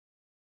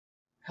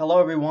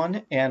Hello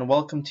everyone and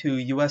welcome to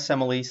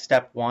USMLE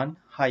Step 1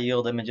 High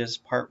Yield Images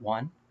Part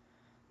 1.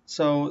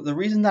 So the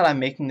reason that I'm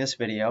making this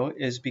video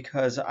is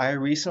because I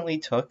recently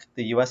took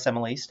the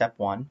USMLE Step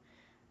 1,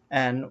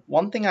 and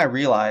one thing I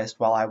realized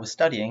while I was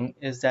studying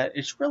is that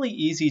it's really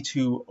easy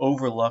to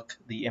overlook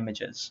the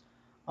images.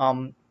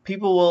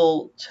 People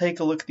will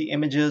take a look at the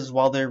images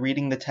while they're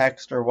reading the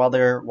text or while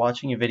they're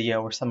watching a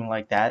video or something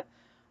like that.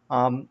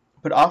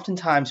 But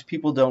oftentimes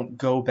people don't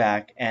go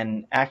back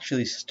and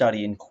actually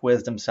study and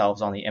quiz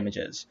themselves on the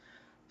images.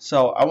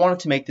 So I wanted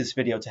to make this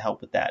video to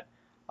help with that.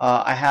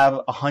 I have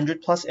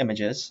 100 plus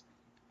images,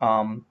 so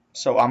I'm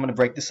going to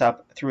break this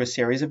up through a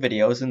series of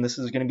videos, and this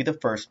is going to be the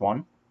first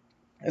one.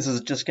 This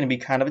is just going to be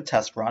kind of a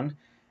test run.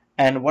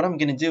 And what I'm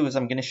going to do is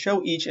I'm going to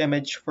show each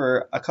image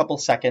for a couple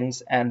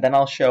seconds, and then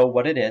I'll show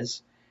what it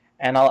is,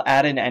 and I'll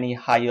add in any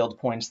high yield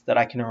points that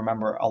I can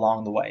remember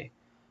along the way.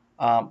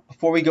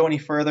 Before we go any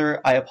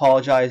further, I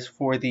apologize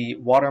for the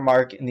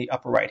watermark in the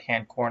upper right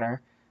hand corner.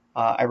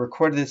 I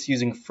recorded this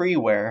using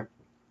freeware,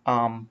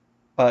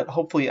 but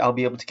hopefully I'll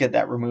be able to get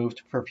that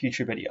removed for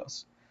future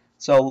videos.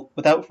 So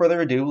without further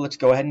ado, let's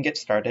go ahead and get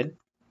started.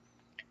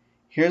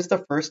 Here's the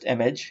first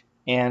image,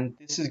 and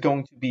this is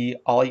going to be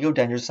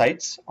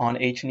oligodendrocytes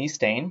on H&E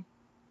stain.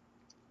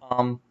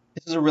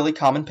 This is a really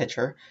common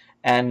picture,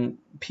 and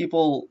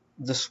people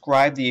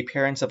describe the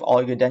appearance of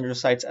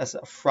oligodendrocytes as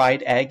a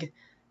fried egg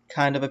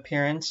kind of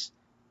appearance.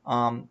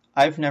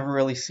 I've never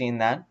really seen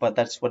that, but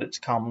that's what it's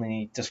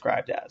commonly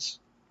described as.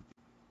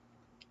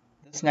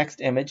 This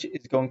next image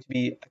is going to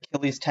be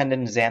Achilles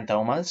tendon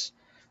xanthomas.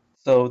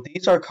 So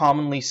these are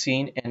commonly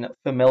seen in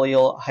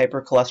familial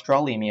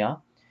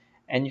hypercholesterolemia,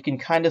 and you can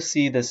kind of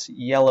see this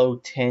yellow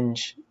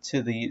tinge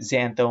to the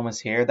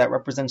xanthomas here that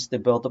represents the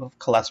buildup of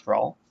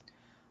cholesterol.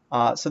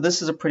 So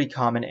this is a pretty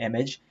common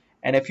image,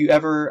 and if you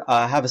ever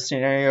have a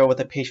scenario with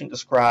a patient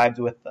described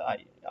with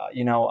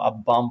a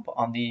bump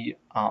on the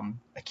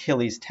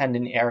Achilles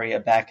tendon area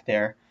back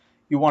there,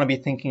 you want to be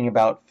thinking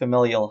about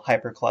familial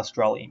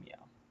hypercholesterolemia.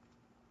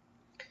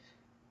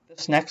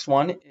 This next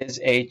one is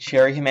a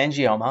cherry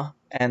hemangioma,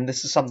 and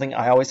this is something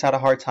I always had a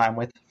hard time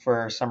with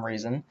for some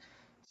reason.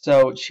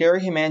 So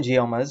cherry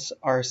hemangiomas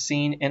are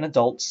seen in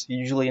adults,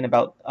 usually in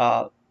about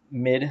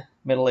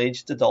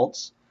middle-aged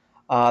adults.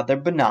 They're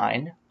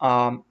benign,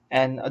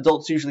 and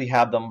adults usually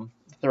have them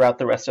throughout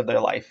the rest of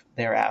their life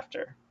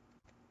thereafter.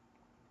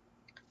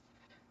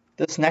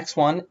 This next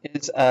one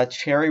is a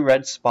cherry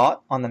red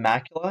spot on the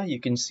macula.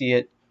 You can see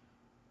it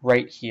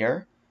right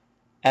here.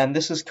 And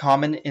this is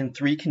common in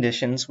three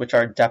conditions, which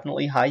are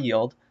definitely high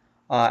yield,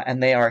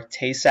 and they are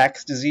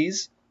Tay-Sachs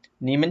disease,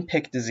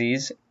 Niemann-Pick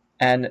disease,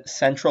 and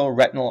central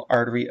retinal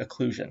artery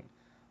occlusion.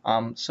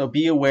 So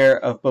be aware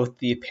of both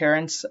the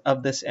appearance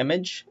of this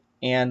image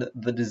and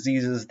the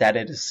diseases that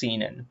it is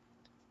seen in.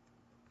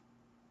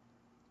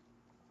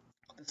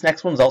 This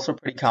next one is also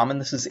pretty common.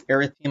 This is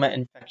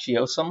erythema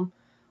infectiosum.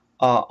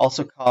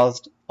 Also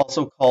called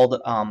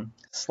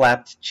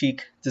slapped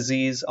cheek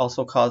disease,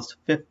 also called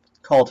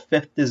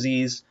fifth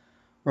disease.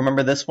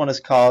 Remember, this one is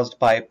caused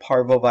by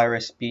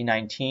parvovirus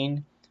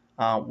B19,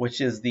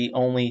 which is the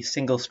only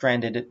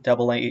single-stranded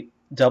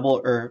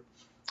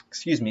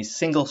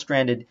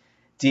single-stranded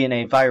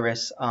DNA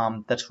virus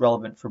that's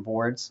relevant for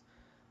boards.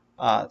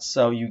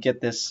 So you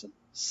get this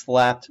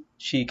slapped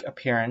cheek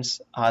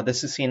appearance.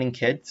 This is seen in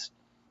kids.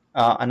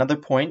 Another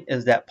point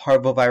is that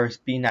parvovirus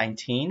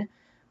B19,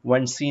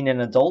 when seen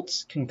in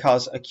adults, can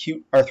cause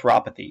acute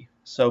arthropathy,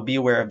 so be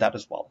aware of that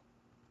as well.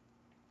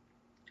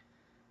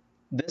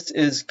 This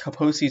is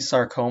Kaposi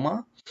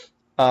sarcoma.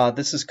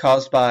 This is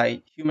caused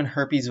by human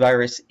herpes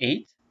virus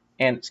 8,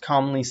 and it's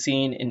commonly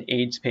seen in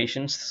AIDS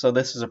patients, so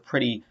this is a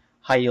pretty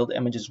high-yield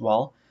image as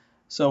well.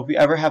 So if you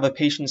ever have a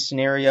patient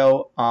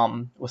scenario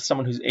with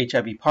someone who's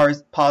HIV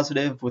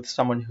positive, with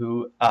someone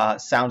who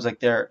sounds like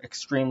they're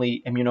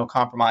extremely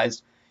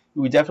immunocompromised,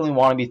 you would definitely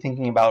want to be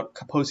thinking about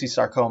Kaposi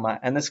sarcoma,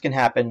 and this can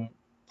happen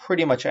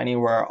pretty much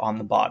anywhere on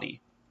the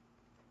body.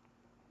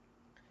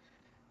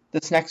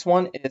 This next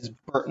one is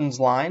Burton's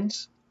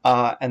lines,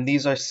 and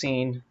these are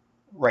seen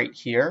right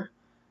here,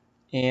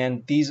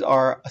 and these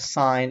are a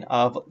sign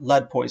of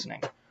lead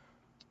poisoning.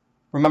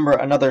 Remember,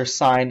 another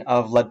sign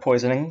of lead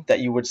poisoning that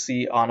you would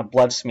see on a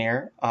blood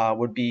smear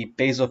would be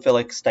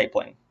basophilic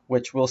stippling,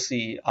 which we'll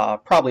see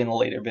probably in a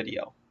later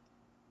video.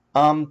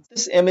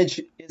 This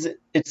image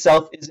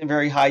itself isn't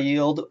very high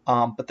yield,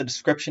 but the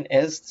description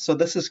is. So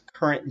this is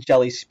current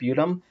jelly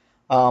sputum.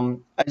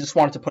 I just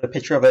wanted to put a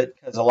picture of it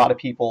because a lot of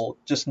people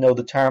just know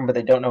the term, but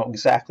they don't know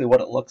exactly what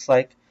it looks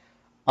like.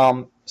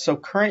 So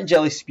current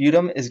jelly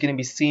sputum is going to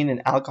be seen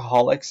in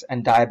alcoholics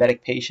and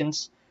diabetic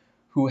patients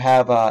who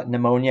have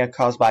pneumonia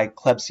caused by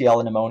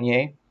Klebsiella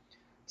pneumoniae.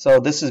 So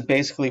this is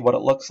basically what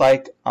it looks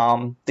like.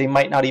 They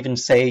might not even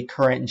say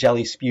current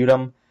jelly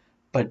sputum,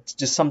 but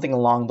just something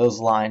along those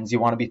lines. You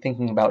want to be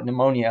thinking about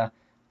pneumonia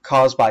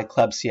caused by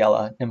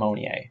Klebsiella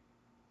pneumoniae.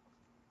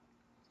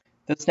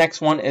 This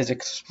next one is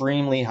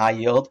extremely high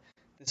yield.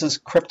 This is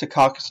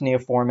Cryptococcus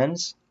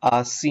neoformans,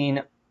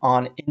 seen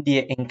on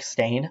India ink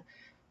stain.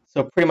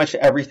 So pretty much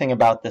everything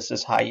about this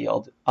is high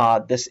yield.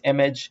 This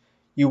image,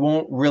 you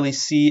won't really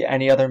see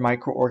any other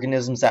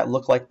microorganisms that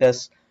look like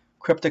this.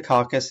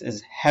 Cryptococcus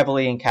is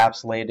heavily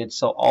encapsulated,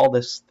 so all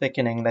this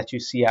thickening that you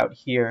see out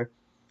here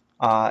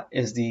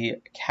is the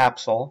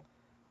capsule.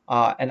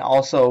 And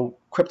also,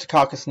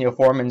 Cryptococcus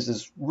neoformans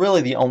is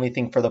really the only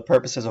thing for the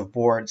purposes of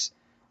boards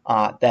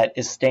that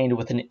is stained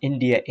with an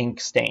India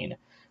ink stain.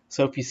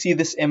 So if you see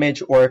this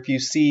image, or if you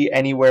see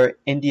anywhere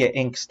India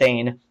ink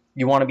stain,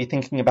 you want to be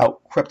thinking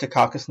about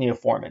Cryptococcus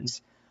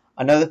neoformans.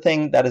 Another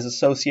thing that is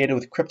associated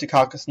with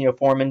Cryptococcus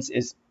neoformans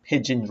is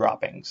pigeon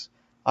droppings.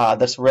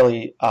 That's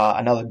really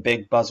another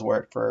big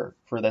buzzword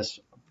for this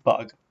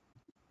bug.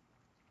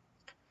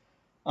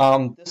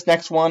 This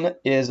next one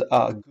is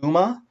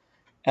guma,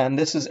 and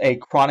this is a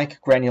chronic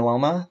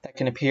granuloma that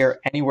can appear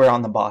anywhere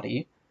on the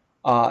body.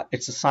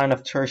 It's a sign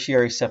of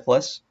tertiary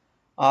syphilis.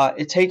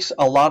 It takes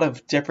a lot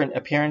of different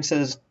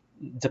appearances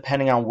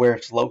depending on where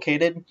it's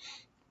located,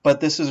 but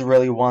this is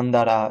really one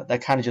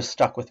that kind of just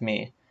stuck with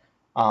me.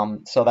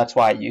 So that's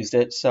why I used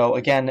it. So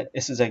again,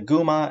 this is a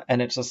guma,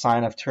 and it's a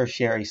sign of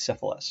tertiary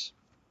syphilis.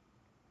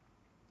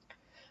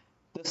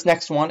 This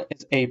next one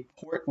is a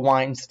port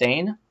wine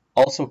stain,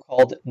 also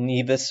called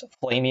nevus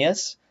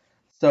flammeus.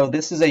 So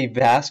this is a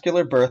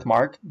vascular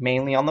birthmark,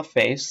 mainly on the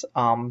face.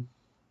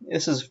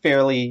 This is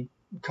fairly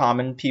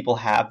common. People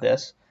have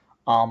this.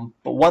 But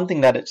one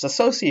thing that it's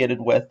associated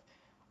with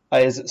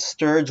is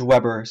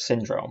Sturge-Weber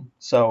syndrome.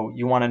 So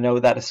you want to know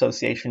that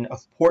association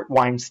of port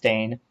wine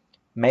stain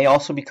may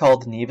also be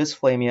called nevus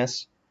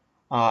flammeus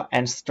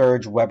and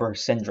Sturge-Weber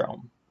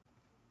syndrome.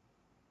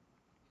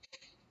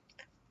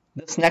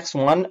 This next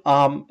one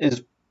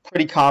is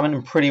pretty common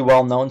and pretty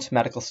well known to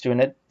medical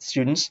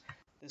students.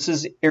 This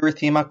is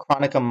erythema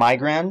chronica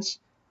migrans.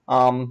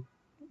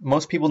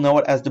 Most people know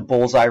it as the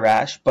bullseye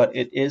rash, but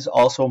it is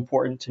also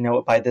important to know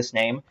it by this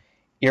name,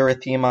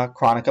 erythema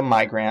chronica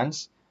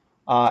migrans.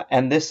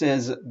 And this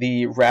is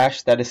the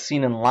rash that is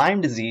seen in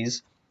Lyme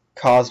disease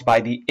caused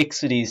by the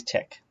Ixodes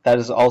tick. That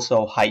is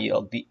also high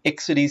yield. The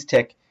Ixodes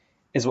tick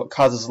is what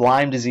causes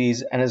Lyme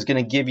disease and is going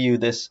to give you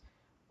this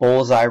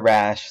bullseye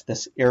rash,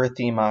 this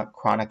erythema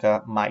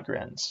chronica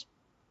migrans.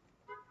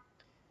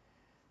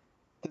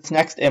 This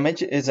next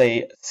image is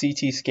a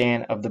CT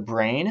scan of the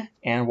brain,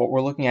 and what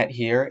we're looking at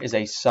here is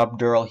a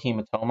subdural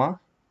hematoma.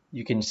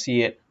 You can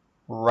see it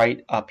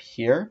right up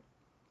here.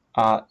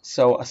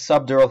 So a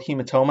subdural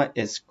hematoma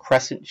is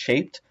crescent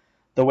shaped.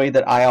 The way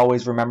that I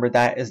always remember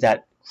that is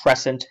that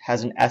crescent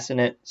has an S in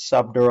it,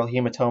 subdural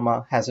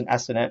hematoma has an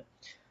S in it.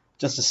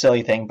 Just a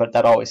silly thing, but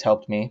that always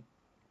helped me.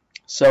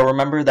 So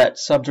remember that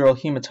subdural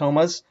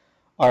hematomas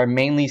are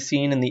mainly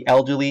seen in the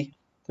elderly.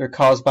 They're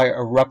caused by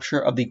a rupture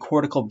of the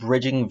cortical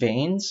bridging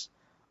veins,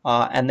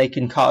 and they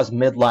can cause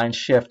midline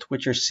shift,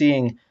 which you're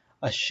seeing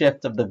a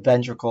shift of the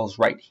ventricles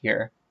right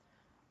here.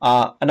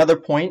 Another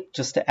point,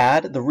 just to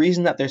add, the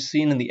reason that they're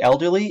seen in the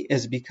elderly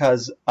is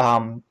because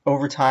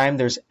over time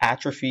there's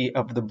atrophy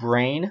of the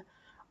brain,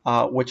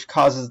 which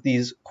causes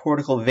these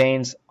cortical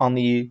veins on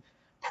the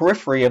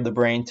periphery of the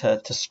brain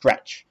to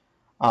stretch,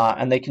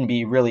 and they can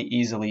be really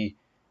easily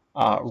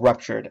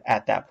ruptured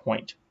at that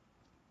point.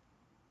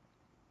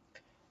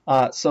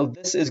 So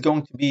this is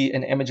going to be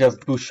an image of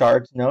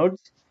Bouchard's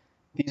nodes.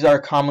 These are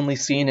commonly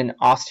seen in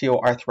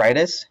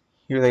osteoarthritis.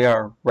 Here they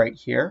are right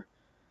here.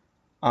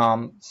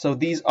 So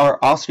these are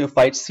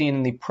osteophytes seen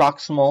in the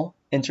proximal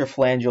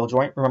interphalangeal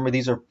joint. Remember,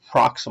 these are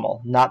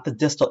proximal, not the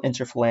distal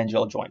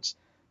interphalangeal joints.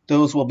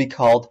 Those will be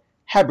called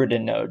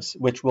Heberden nodes,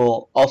 which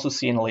we'll also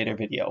see in a later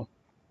video.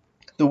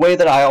 The way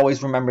that I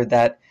always remember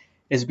that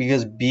is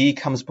because B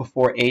comes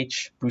before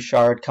H,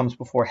 Bouchard comes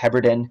before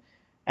Heberden,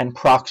 and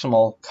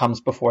proximal comes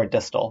before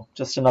distal.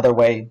 Just another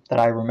way that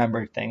I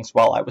remembered things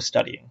while I was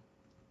studying.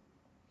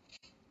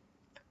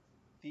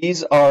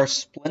 These are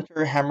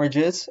splinter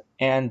hemorrhages,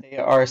 and they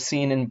are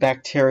seen in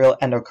bacterial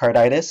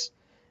endocarditis.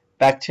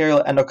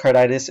 Bacterial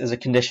endocarditis is a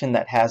condition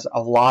that has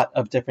a lot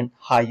of different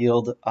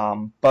high-yield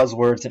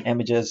buzzwords and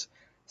images,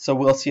 so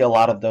we'll see a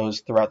lot of those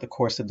throughout the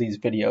course of these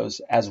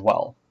videos as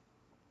well.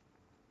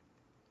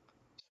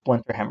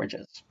 Splinter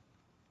hemorrhages.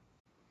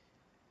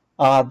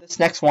 This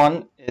next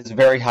one is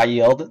very high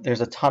yield.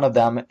 There's a ton of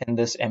them in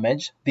this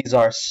image. These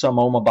are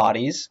somoma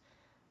bodies.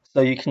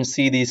 So you can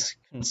see these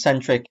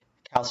concentric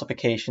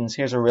calcifications.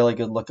 Here's a really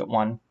good look at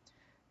one.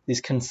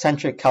 These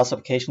concentric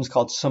calcifications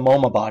called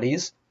somoma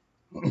bodies.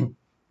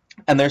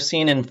 And they're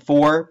seen in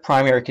 4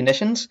 primary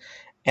conditions.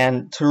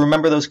 And to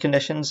remember those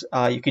conditions,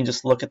 you can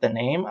just look at the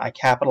name. I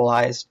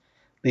capitalized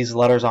these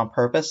letters on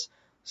purpose.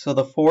 So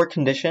the 4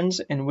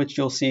 conditions in which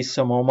you'll see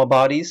somoma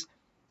bodies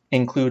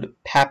include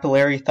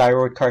papillary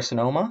thyroid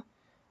carcinoma,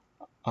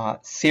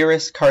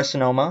 serous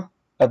carcinoma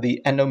of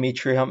the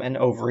endometrium and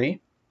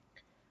ovary,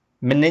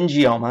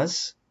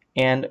 meningiomas,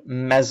 and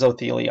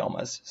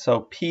mesotheliomas. So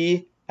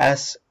P,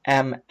 S,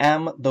 M,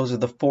 M, those are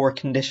the 4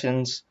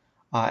 conditions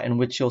in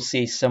which you'll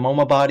see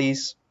somoma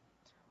bodies.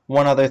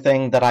 One other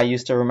thing that I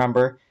used to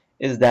remember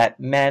is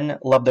that men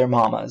love their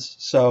mamas.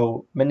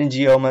 So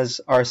meningiomas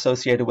are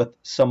associated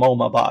with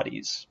somoma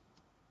bodies.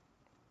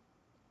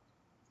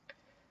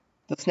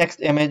 This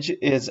next image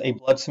is a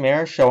blood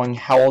smear showing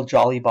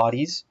Howell-Jolly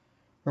bodies.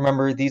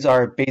 Remember, these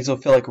are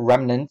basophilic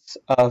remnants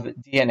of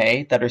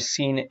DNA that are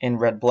seen in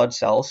red blood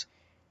cells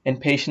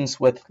in patients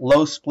with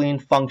low spleen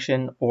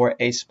function or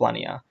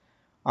asplenia.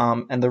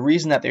 And the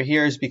reason that they're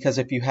here is because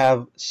if you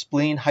have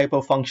spleen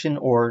hypofunction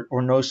or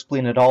no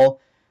spleen at all,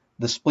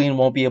 the spleen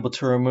won't be able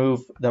to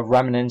remove the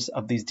remnants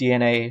of these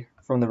DNA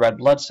from the red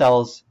blood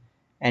cells,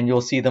 and you'll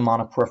see them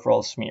on a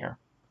peripheral smear.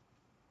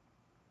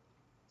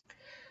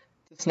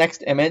 This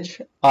next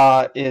image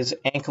is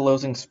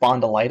ankylosing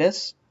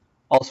spondylitis,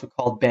 also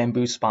called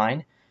bamboo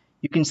spine.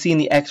 You can see in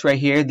the X-ray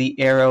here, the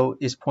arrow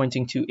is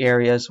pointing to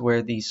areas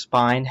where the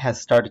spine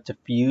has started to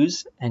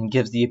fuse and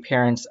gives the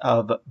appearance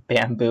of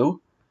bamboo.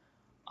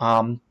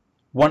 One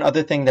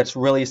other thing that's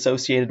really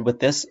associated with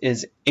this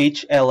is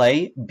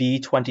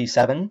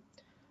HLA-B27.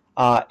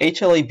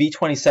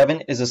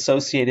 HLA-B27 is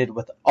associated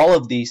with all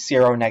of the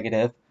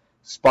seronegative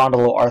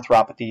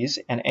spondyloarthropathies,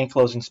 and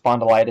ankylosing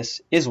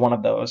spondylitis is one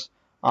of those.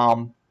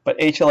 But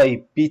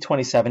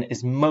HLA-B27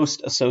 is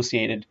most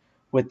associated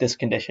with this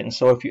condition.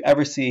 So if you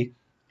ever see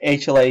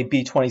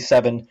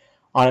HLA-B27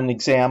 on an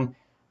exam,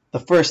 the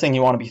first thing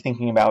you want to be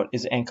thinking about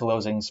is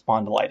ankylosing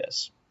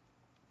spondylitis.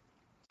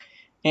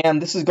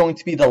 And this is going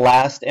to be the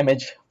last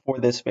image for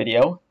this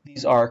video.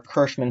 These are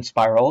Kirschmann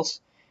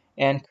spirals.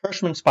 And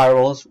Kirschmann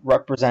spirals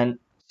represent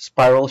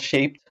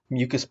spiral-shaped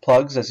mucus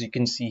plugs, as you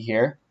can see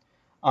here,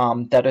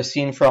 that are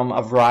seen from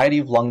a variety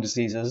of lung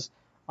diseases.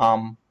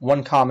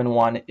 One common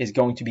one is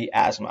going to be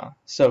asthma.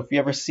 So if you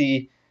ever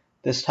see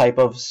this type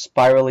of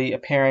spirally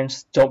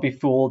appearance, don't be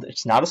fooled.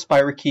 It's not a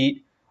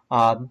spirochete.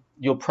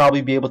 You'll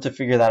probably be able to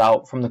figure that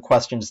out from the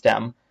question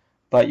stem,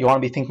 but you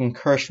want to be thinking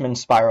Kirschmann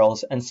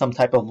spirals and some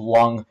type of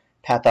lung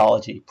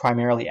pathology,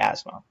 primarily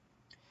asthma.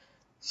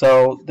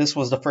 So this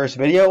was the first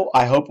video.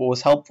 I hope it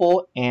was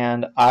helpful,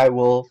 and I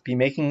will be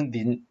making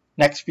the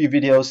next few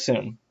videos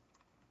soon.